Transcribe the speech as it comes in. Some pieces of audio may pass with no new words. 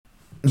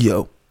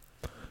Yo.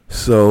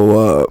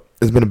 So,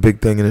 it's been a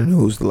big thing in the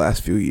news the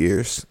last few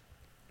years.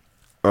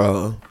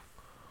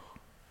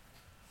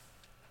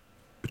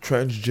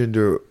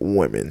 Transgender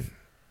women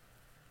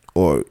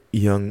or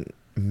young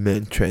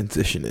men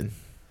transitioning.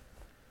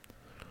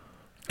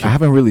 I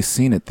haven't really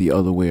seen it the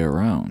other way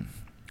around.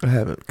 I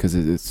haven't. Because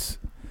it's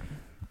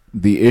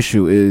the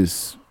issue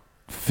is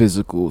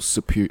physical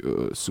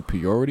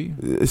superiority.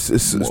 It's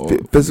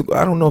physical.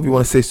 I don't know if you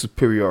want to say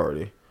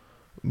superiority,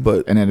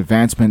 but an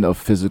advancement of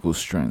physical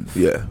strength.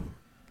 Yeah,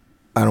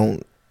 I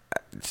don't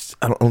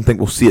think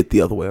we'll see it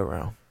the other way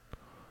around.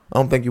 I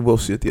don't think you will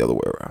see it the other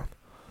way around.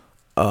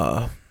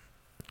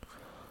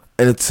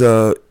 And it's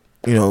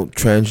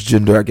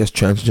transgender. I guess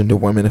transgender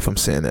women. If I'm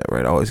saying that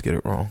right, I always get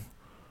it wrong.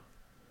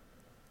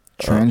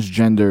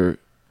 Transgender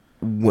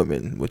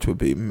women, which would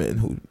be men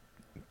who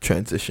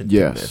transition.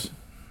 Yes, to men,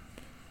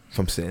 if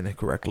I'm saying it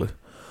correctly.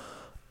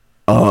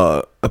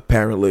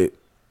 Apparently,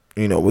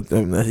 with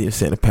them, not even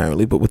saying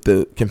apparently, but with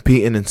the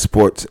competing in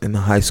sports in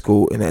the high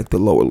school and at the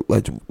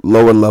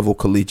lower level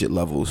collegiate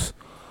levels,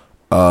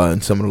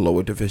 in some of the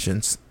lower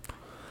divisions,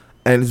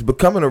 and it's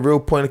becoming a real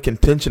point of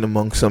contention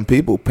among some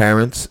people,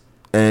 parents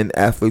and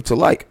athletes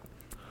alike.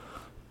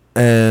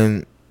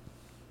 And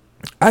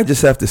I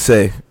just have to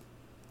say,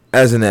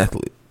 as an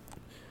athlete,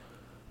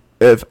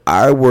 if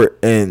I were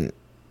in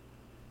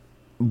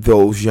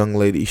those young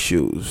ladies'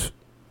 shoes,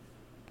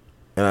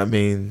 and I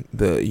mean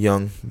the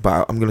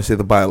I'm going to say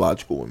the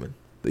biological women,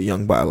 the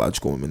young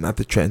biological women, not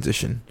the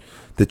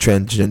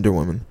transgender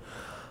women,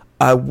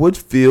 I would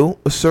feel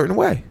a certain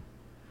way.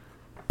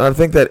 And I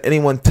think that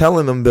anyone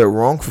telling them they're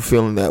wrong for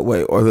feeling that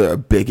way, or they're a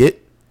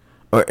bigot,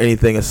 or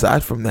anything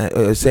aside from that,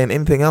 or saying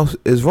anything else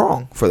is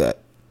wrong for that.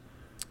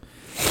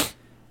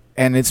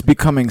 And it's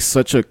becoming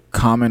such a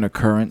common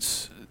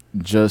occurrence.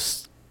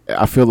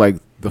 I feel like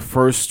the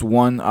first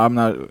one,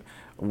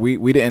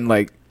 we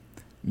didn't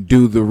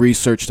do the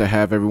research to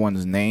have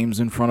everyone's names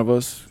in front of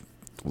us,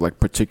 like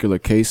particular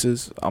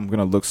cases. I'm going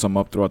to look some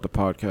up throughout the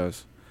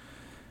podcast.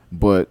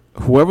 But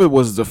whoever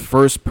was the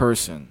first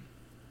person,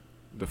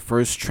 the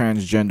first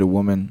transgender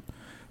woman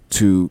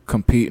to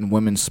compete in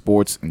women's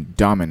sports and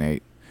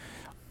dominate,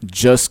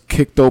 just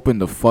kicked open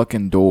the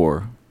fucking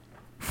door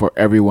for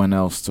everyone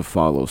else to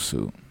follow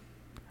suit.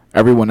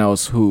 Everyone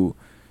else who,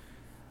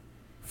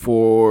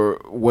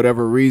 for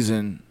whatever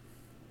reason,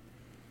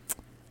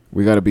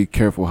 we got to be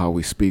careful how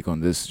we speak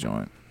on this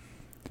joint.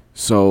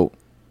 So,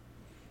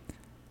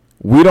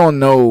 we don't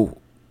know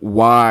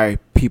why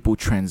people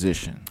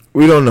transition.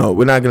 We don't know.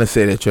 We're not going to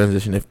say they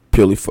transition if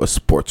purely for a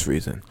sports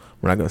reason.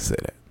 We're not going to say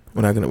that.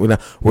 We're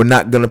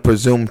not going to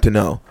presume to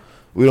know.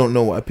 We don't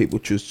know why people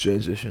choose to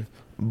transition.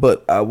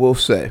 But I will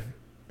say.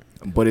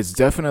 But it's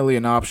definitely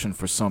an option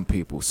for some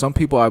people. Some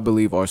people, I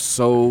believe, are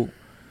so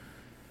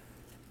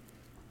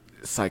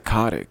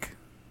psychotic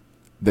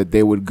that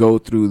they would go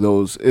through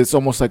those. It's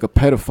almost like a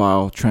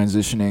pedophile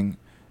transitioning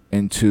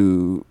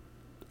into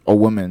a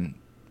woman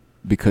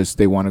because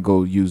they want to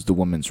go use the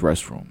woman's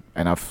restroom.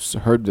 And I've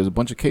heard there's a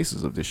bunch of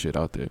cases of this shit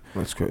out there.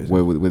 That's crazy.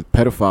 Where with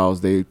pedophiles,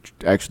 they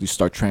actually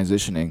start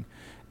transitioning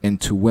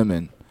into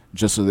women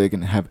just so they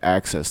can have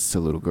access to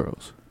little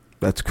girls.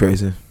 That's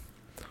crazy.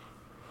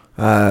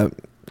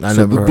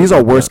 These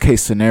are worst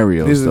case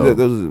scenarios.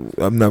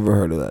 I've never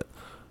heard of that.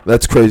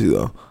 That's crazy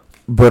though.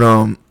 But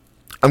I'm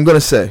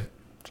gonna say,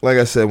 like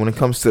I said, when it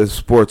comes to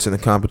sports and the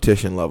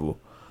competition level,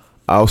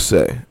 I'll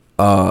say,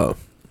 I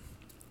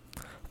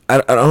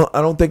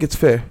don't think it's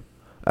fair.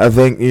 I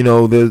think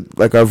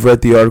I've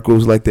read the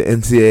articles, like the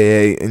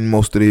NCAA and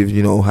most of these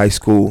high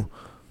school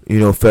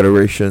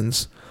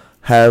federations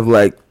have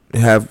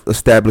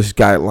established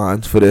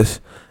guidelines for this,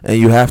 and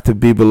you have to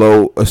be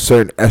below a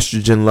certain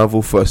estrogen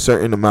level for a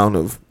certain amount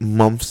of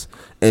months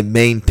and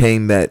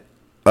maintain that.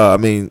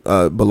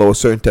 Below a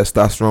certain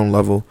testosterone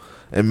level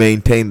and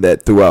maintain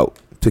that throughout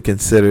to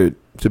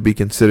be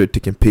considered to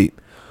compete.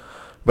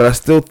 But I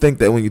still think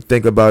that when you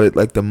think about it,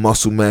 like the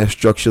muscle mass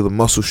structure, the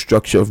muscle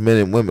structure of men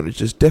and women is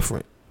just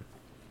different,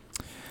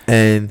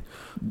 and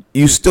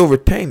you still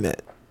retain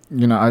that.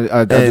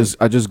 I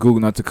just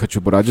Googled, not to cut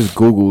you, but I just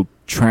Googled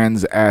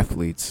trans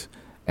athletes,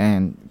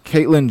 and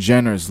Caitlyn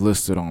Jenner's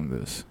listed on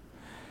this.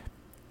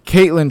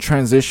 Caitlyn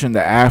transitioned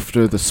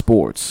after the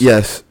sports.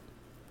 Yes.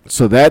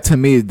 So that to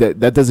me,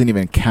 that doesn't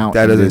even count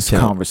in this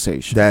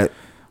conversation. That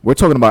we're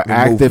talking about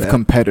active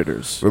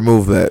competitors.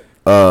 Remove that.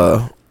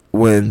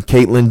 When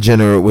Caitlyn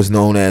Jenner was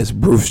known as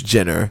Bruce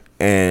Jenner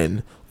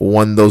and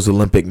won those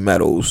Olympic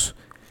medals,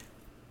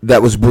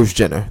 that was Bruce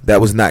Jenner.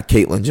 That was not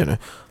Caitlyn Jenner.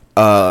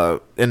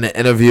 In the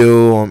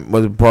interview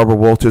with Barbara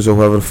Walters or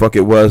whoever the fuck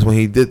it was, when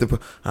he did the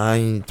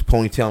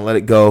ponytail and let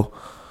it go,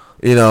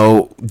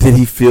 did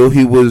he feel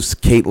he was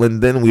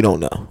Caitlyn then? We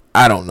don't know.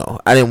 I don't know.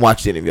 I didn't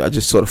watch the interview. I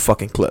just saw the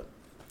fucking clip.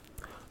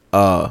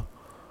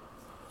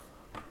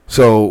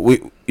 So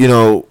we,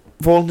 those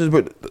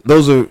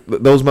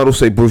medals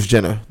say Bruce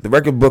Jenner. The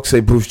record books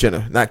say Bruce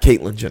Jenner, not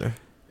Caitlyn Jenner.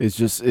 It's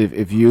just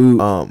if you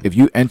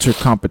enter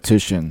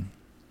competition,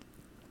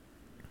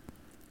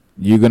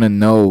 you're gonna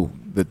know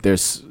that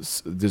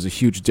there's a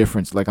huge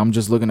difference. Like, I'm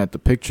just looking at the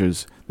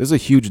pictures. There's a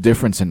huge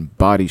difference in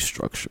body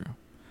structure.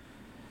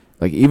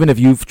 Like, even if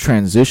you've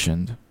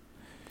transitioned,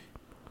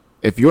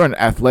 if you're an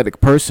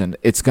athletic person,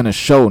 it's gonna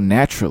show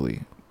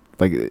naturally.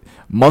 Like,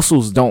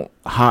 muscles don't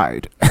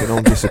hide. They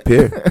don't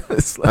disappear.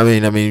 It's like,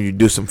 I mean, you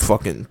do some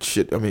fucking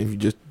shit. I mean, if you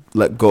just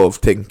let go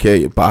of taking care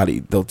of your body,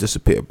 they'll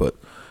disappear. But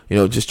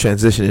just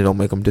transitioning don't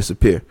make them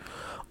disappear.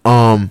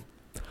 And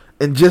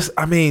just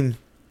when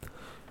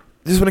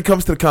it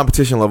comes to the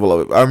competition level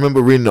of it, I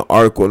remember reading an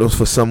article. It was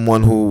for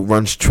someone who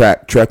runs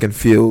track and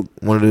field.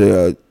 One of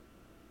the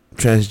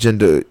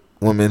transgender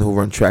women who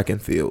run track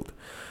and field,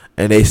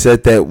 and they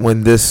said that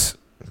when this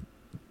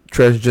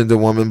transgender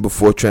woman,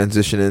 before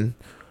transitioning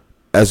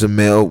as a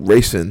male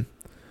racing,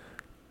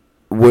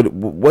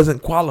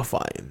 wasn't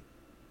qualifying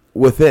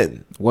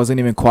within. Wasn't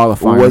even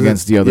qualifying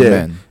against the other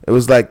men. It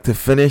was like to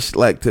finish,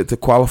 like to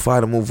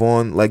qualify to move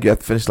on, like you have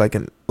to finish like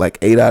in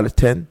 8 out of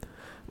 10.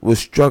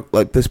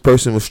 This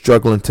person was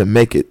struggling to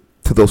make it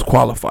to those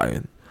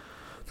qualifying.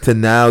 To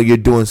now you're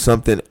doing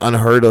something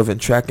unheard of in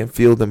track and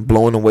field and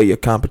blowing away your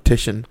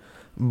competition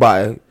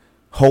by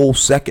whole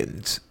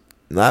seconds.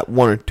 Not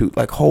 1 or 2,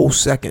 like whole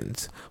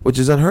seconds, which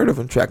is unheard of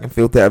in track and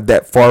field to have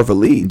that far of a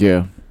lead.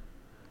 Yeah.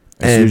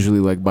 It's usually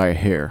like by a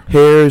hair.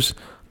 Hairs,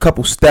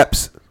 couple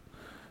steps,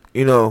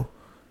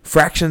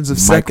 fractions of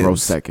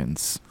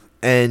microseconds.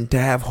 And to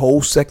have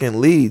whole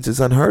second leads is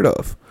unheard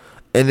of.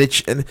 And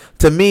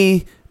to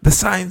me, the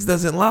science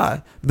doesn't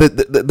lie.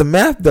 The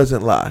math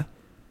doesn't lie.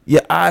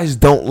 Your eyes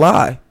don't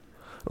lie.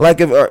 Like,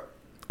 if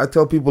I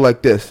tell people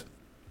like this,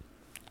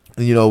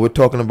 we're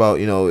talking about,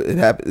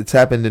 it's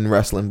happened in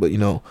wrestling, but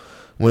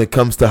when it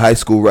comes to high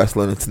school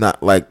wrestling, it's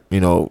not like,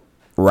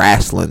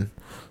 wrestling.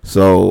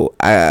 So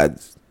I'm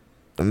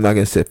not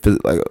gonna say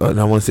I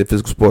don't want to say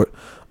physical sport.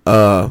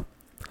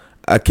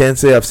 I can't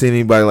say I've seen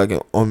anybody like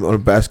on a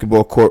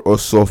basketball court or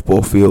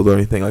softball field or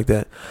anything like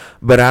that.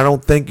 But I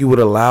don't think you would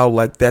allow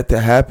like that to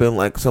happen,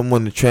 like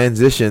someone to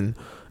transition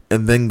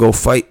and then go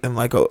fight in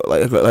like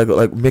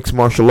mixed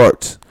martial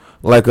arts,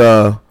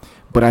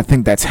 But I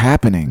think that's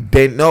happening.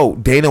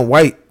 Dana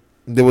White.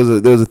 There was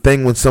a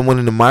thing when someone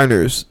in the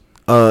minors,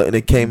 and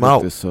it came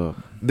out.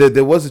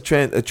 There was a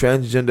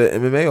transgender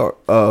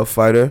MMA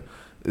fighter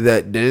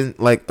that didn't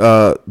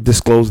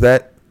disclose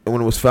that, and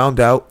when it was found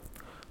out,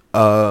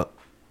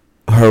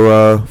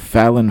 her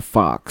Fallon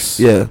Fox.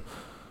 Yeah,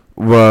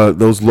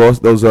 those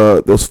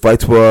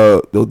fights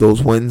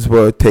those wins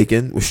were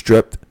taken, were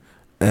stripped,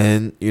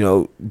 and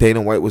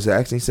Dana White was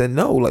asked, and he said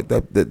no, like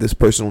that this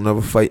person will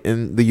never fight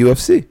in the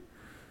UFC.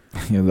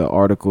 The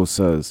article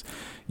says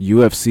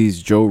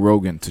UFC's Joe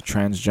Rogan to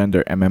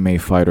transgender MMA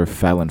fighter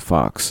Fallon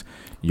Fox.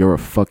 You're a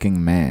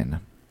fucking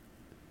man.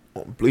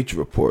 Bleacher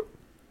Report.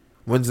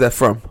 When's that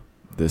from?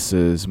 This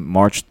is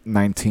March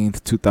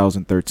 19th,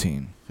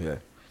 2013. Yeah.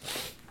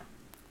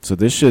 So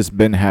this shit's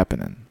been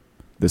happening.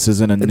 This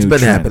isn't a new trend.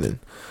 It's been happening.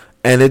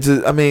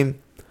 And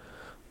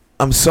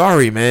I'm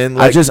sorry, man.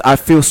 I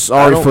feel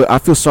sorry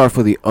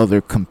for the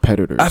other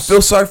competitors. I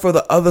feel sorry for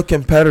the other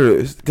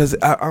competitors because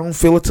I don't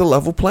feel it's a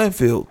level playing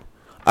field.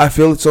 I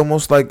feel it's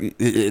almost like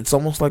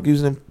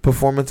using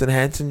performance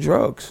enhancing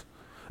drugs.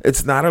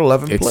 It's not a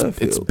level playing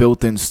field. It's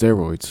built-in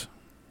steroids.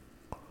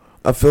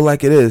 I feel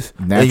like it is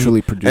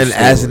naturally produced. And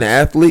as an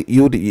athlete,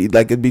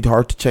 it'd be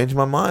hard to change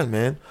my mind,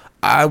 man.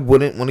 I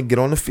wouldn't want to get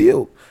on the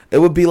field. It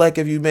would be like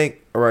if you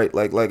make I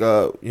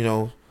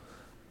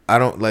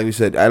don't, like we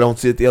said, I don't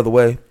see it the other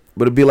way.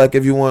 But it'd be like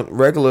if you want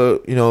regular,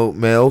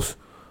 males,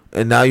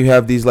 and now you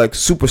have these like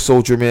super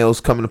soldier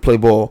males coming to play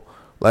ball.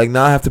 Like,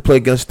 now I have to play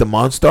against the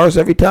Monstars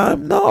every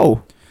time?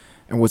 No.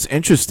 And what's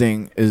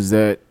interesting is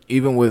that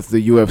even with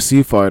the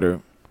UFC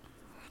fighter,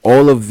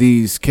 all of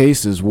these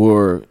cases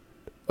were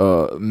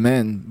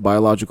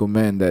biological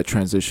men that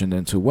transitioned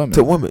into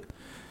women.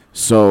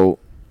 So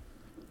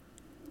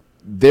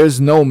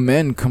there's no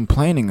men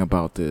complaining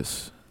about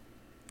this.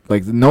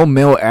 Like, no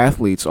male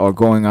athletes are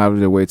going out of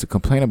their way to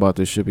complain about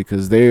this shit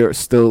because they're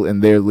still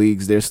in their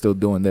leagues. They're still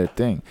doing their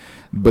thing.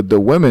 But the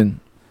women,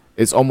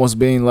 it's almost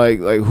being like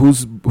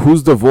who's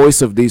the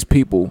voice of these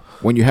people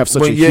when you have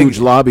such a huge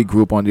lobby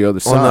group on the other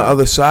side? On the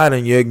other side,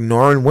 and you're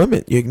ignoring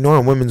women. You're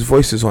ignoring women's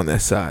voices on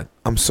that side.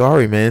 I'm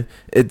sorry, man.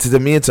 To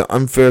me, it's an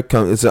unfair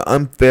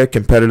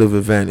competitive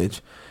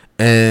advantage,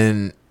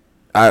 and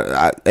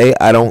I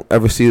don't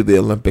ever see the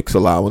Olympics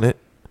allowing it.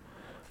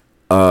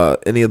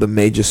 Any of the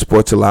major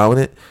sports allowing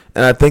it,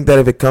 and I think that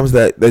if it comes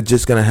that, they're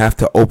just gonna have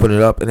to open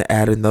it up and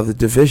add another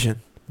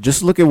division.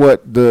 Just look at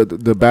what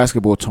the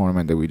basketball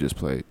tournament that we just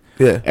played.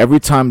 Yeah. Every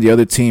time the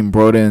other team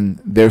brought in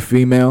their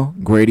female,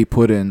 Grady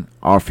put in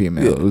our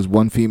female. Yeah. It was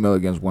one female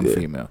against one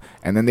female,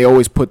 and then they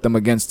always put them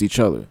against each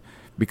other,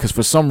 because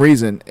for some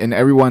reason in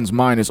everyone's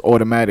mind it's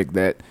automatic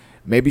that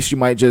maybe she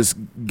might just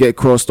get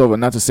crossed over.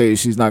 Not to say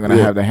she's not gonna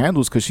have the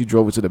handles because she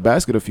drove it to the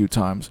basket a few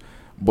times.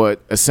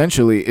 But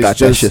essentially, it's got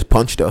just that shit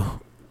punched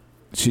though.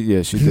 She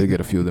did get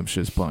a few of them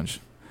shits punched.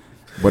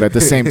 But at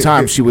the same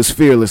time, she was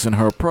fearless in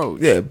her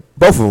approach. Yeah,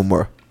 both of them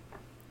were.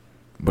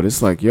 But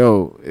it's like,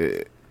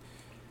 with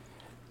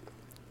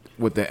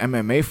the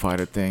MMA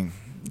fighter thing,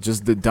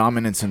 just the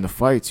dominance in the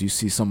fights. You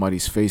see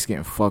somebody's face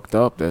getting fucked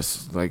up.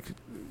 That's like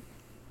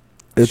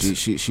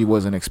she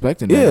wasn't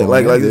expecting. Yeah, that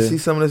like in to there. see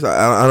some of this.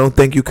 I don't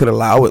think you could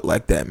allow it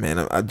like that, man.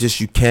 I just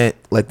you can't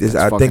like this.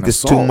 That's I think fucking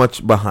there's too assault.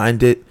 much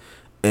behind it.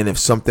 And if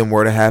something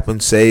were to happen,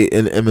 say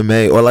in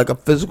MMA or like a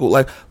physical,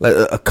 like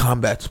a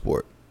combat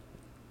sport,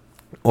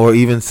 or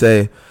even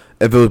say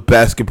if it was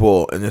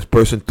basketball and this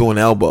person threw an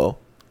elbow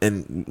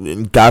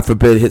and God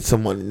forbid hit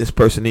someone and this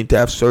person need to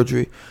have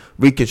surgery,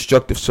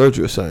 reconstructive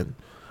surgery or something.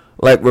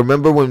 Like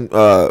remember when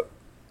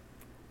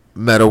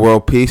Meta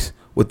World Peace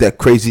with that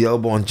crazy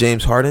elbow on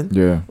James Harden?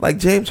 Yeah. Like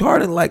James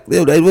Harden, like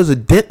there was a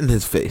dent in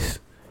his face.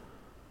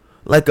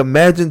 Like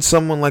imagine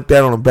someone like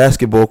that on a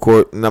basketball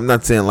court, and I'm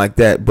not saying like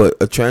that, but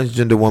a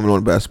transgender woman on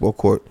a basketball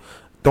court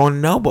throwing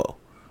an elbow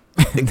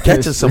and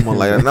catching someone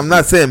like that. And I'm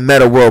not saying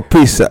Meta World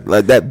Peace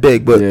like that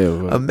big, but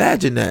Yeah,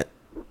 imagine that.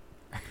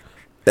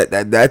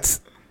 That's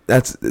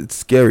it's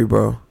scary,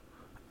 bro.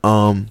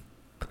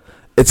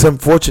 It's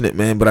unfortunate,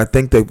 man, but I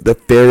think the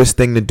fairest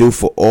thing to do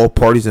for all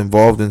parties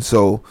involved, and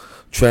so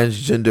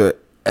transgender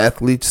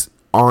athletes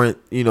aren't,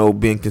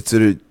 being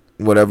considered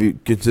whatever you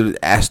consider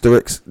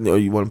asterisks.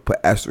 You want to put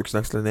asterisks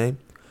next to the name.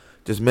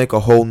 Just make a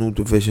whole new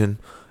division,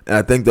 and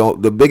I think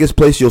the biggest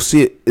place you'll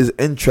see it is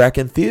in track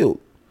and field.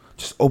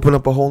 Just open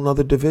up a whole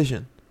nother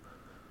division,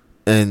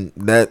 and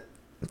that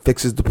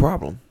fixes the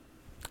problem.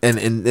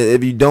 And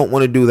if you don't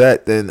want to do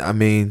that, then I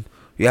mean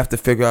you have to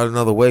figure out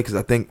another way, because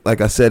I think,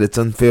 like I said, it's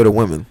unfair to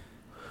women.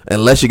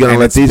 Unless you're gonna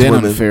let these women.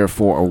 It's been unfair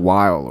for a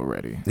while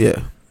already.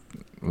 Yeah.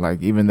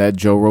 Like even that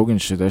Joe Rogan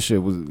shit. That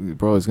shit was,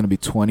 bro. It's gonna be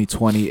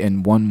 2020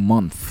 in 1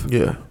 month.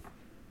 Yeah.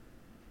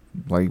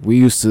 Like we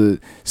used to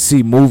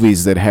see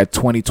movies that had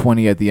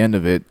 2020 at the end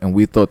of it, and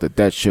we thought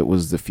that shit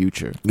was the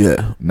future.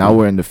 Yeah. Now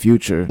we're in the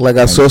future. Like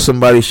I saw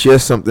somebody share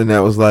something that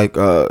was like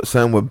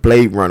something with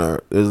Blade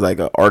Runner. It was like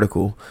an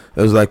article.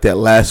 It was like that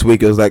last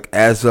week. It was like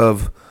as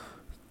of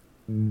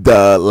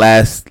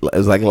last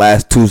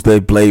Tuesday,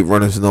 Blade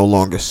Runner is no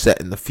longer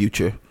set in the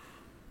future.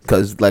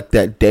 Because like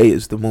that day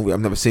is the movie. I've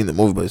never seen the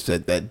movie, but it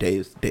said that day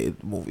is the day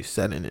the movie's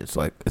set in. It's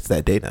like it's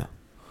that day now.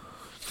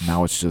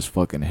 Now it's just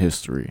fucking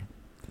history.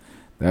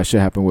 That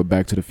shit happened with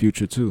Back to the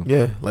Future too.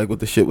 Yeah, like with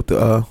the shit with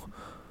the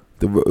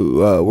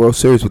World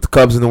Series, with the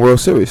Cubs in the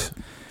World Series.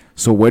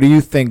 So where do you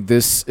think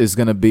this is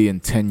gonna be in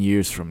 10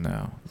 years from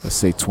now? Let's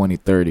say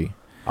 2030.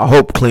 I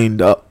hope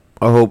cleaned up.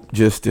 I hope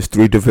just there's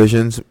 3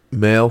 divisions: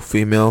 male,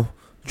 female,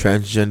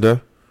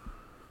 transgender,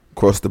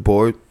 across the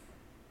board,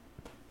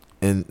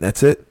 and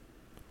that's it.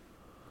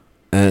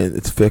 And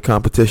it's fair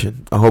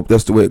competition. I hope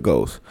that's the way it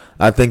goes.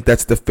 I think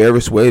that's the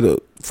fairest way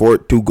for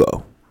it to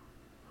go.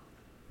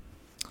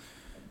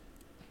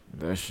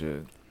 That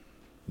shit.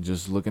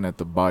 Just looking at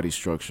the body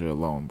structure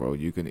alone, bro,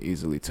 you can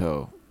easily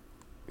tell.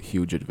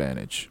 Huge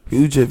advantage.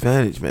 Huge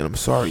advantage, man. I'm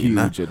sorry.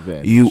 Huge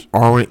advantage. You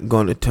aren't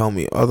going to tell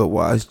me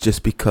otherwise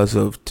just because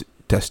of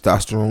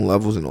testosterone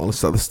levels and all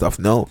this other stuff.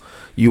 No,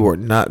 you are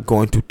not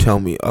going to tell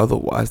me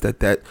otherwise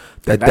that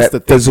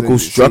the physical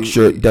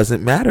structure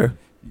doesn't matter.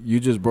 You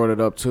just brought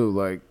it up too.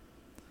 Like,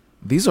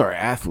 these are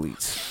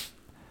athletes.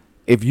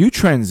 If you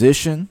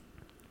transition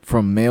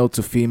from male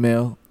to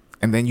female,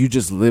 and then you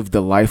just live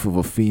the life of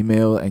a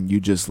female, and you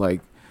just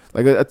like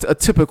a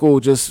typical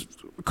just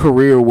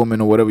career woman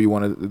or whatever you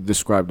want to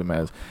describe them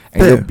as,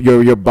 and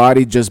your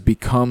body just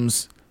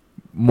becomes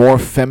more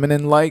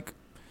feminine like,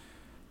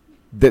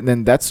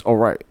 then that's all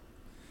right.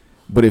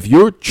 But if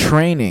you're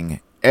training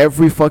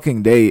every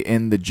fucking day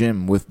in the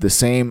gym with the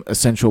same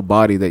essential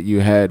body that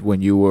you had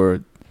when you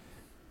were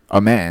a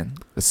man,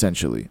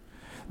 essentially,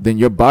 then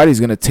your body's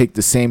going to take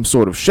the same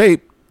sort of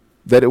shape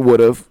that it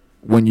would have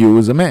when you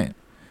was a man.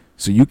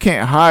 So you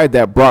can't hide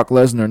that Brock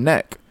Lesnar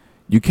neck.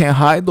 You can't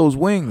hide those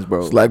wings,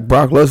 bro. It's like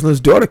Brock Lesnar's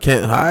daughter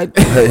can't hide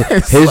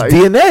his like,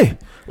 DNA.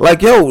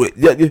 Like, yo,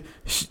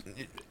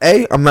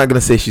 I'm not going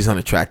to say she's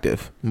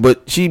unattractive,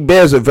 but she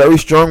bears a very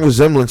strong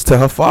resemblance to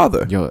her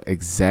father. Yo,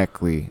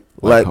 exactly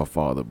like her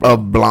father, bro.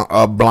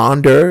 A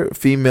blonder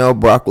female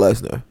Brock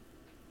Lesnar.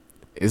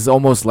 It's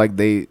almost like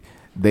they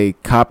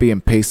copy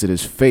and pasted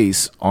his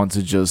face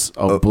onto just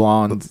a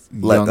blonde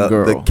young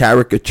girl. The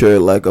caricature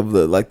of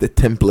the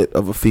template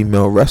of a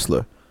female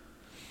wrestler.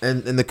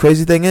 And the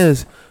crazy thing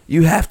is,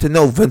 you have to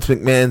know Vince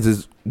McMahon's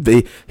is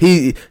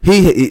he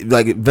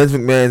like Vince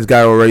McMahon's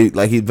guy already,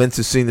 like Vince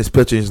has seen this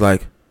picture and he's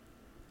like,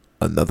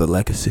 another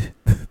legacy.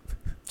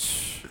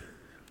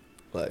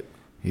 Like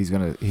he's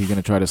gonna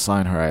try to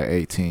sign her at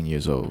 18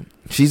 years old.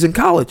 She's in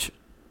college.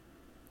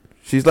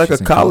 She's like a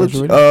college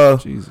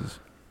Jesus.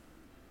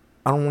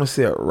 I don't want to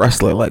say a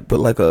wrestler,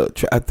 but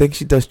I think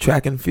she does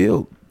track and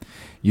field.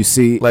 You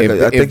see,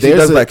 I think she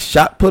does like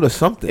shot put or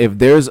something. If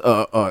there's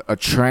a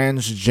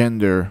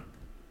transgender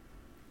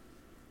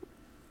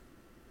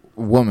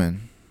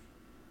woman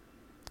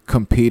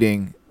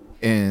competing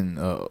in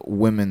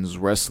women's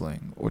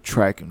wrestling or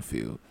track and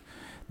field,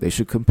 they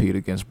should compete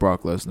against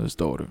Brock Lesnar's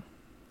daughter.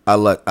 I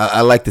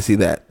like to see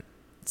that.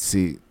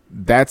 See,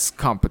 that's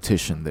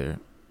competition there,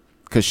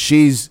 because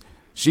she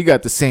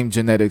got the same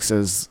genetics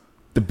as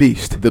the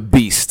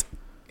Beast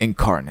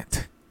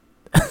incarnate.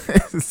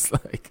 It's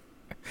like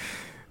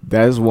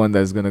that's one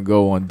that's gonna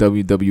go on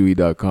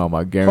WWE.com.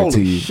 I guarantee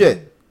Holy you.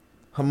 shit.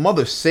 Her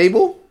mother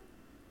Sable?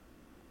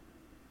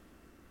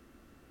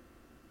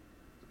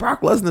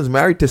 Brock Lesnar's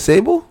married to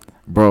Sable?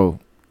 Bro,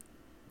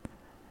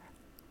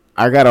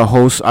 I got a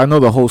whole. I know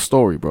the whole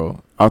story,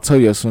 bro. I'll tell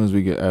you as soon as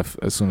we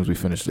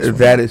finish this.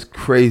 That is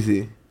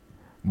crazy.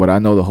 But I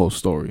know the whole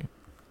story,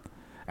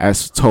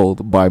 as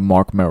told by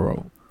Mark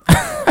Merrow.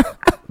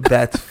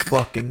 That's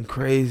fucking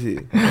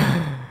crazy.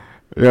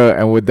 Yeah,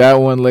 and with that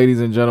one, ladies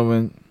and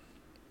gentlemen,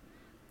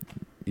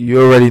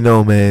 You already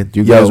know, man.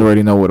 you guys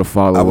already know what a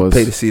follow I would was.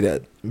 pay to see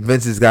that.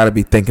 Vince has got to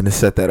be thinking to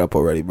set that up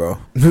already, bro.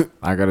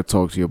 I gotta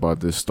talk to you about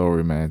this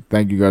story, man.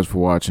 Thank you guys for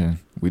watching.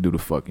 We do the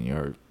fucking, you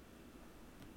heard.